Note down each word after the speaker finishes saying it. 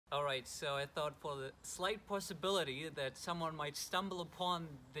Alright, so I thought for the slight possibility that someone might stumble upon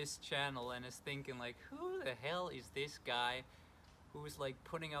this channel and is thinking like, who the hell is this guy who's like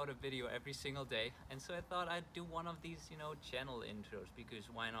putting out a video every single day? And so I thought I'd do one of these, channel intros, because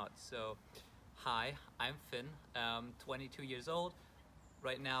why not? So, hi, I'm Finn, 22 years old.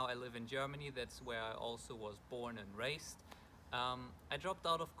 Right now I live in Germany. That's where I also was born and raised. I dropped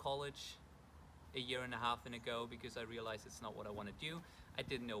out of college a year and a half ago because I realized it's not what I want to do. I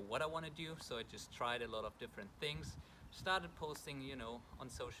didn't know what I want to do, so I just tried a lot of different things. Started posting, on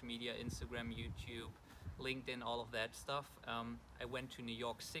social media, Instagram, YouTube, LinkedIn, all of that stuff. I went to New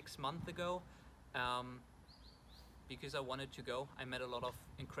York 6 months ago because I wanted to go. I met a lot of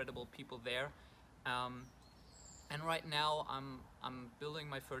incredible people there. And right now I'm building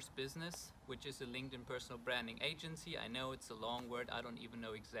my first business, which is a LinkedIn personal branding agency. I know it's a long word. I don't even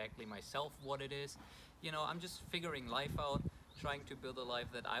know exactly myself what it is. I'm just figuring life out, trying to build a life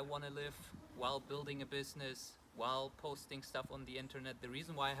that I want to live while building a business, while posting stuff on the internet. The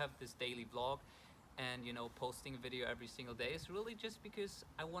reason why I have this daily vlog and posting a video every single day is really just because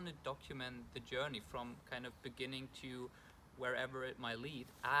I want to document the journey from kind of beginning to wherever it might lead.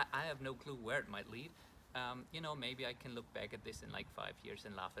 I have no clue where it might lead. Maybe I can look back at this in like 5 years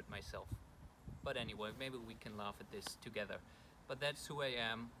and laugh at myself. But anyway, maybe we can laugh at this together. But that's who I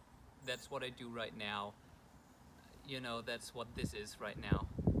am. That's what I do right now. That's what this is right now.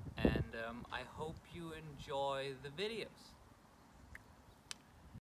 And I hope you enjoy the videos.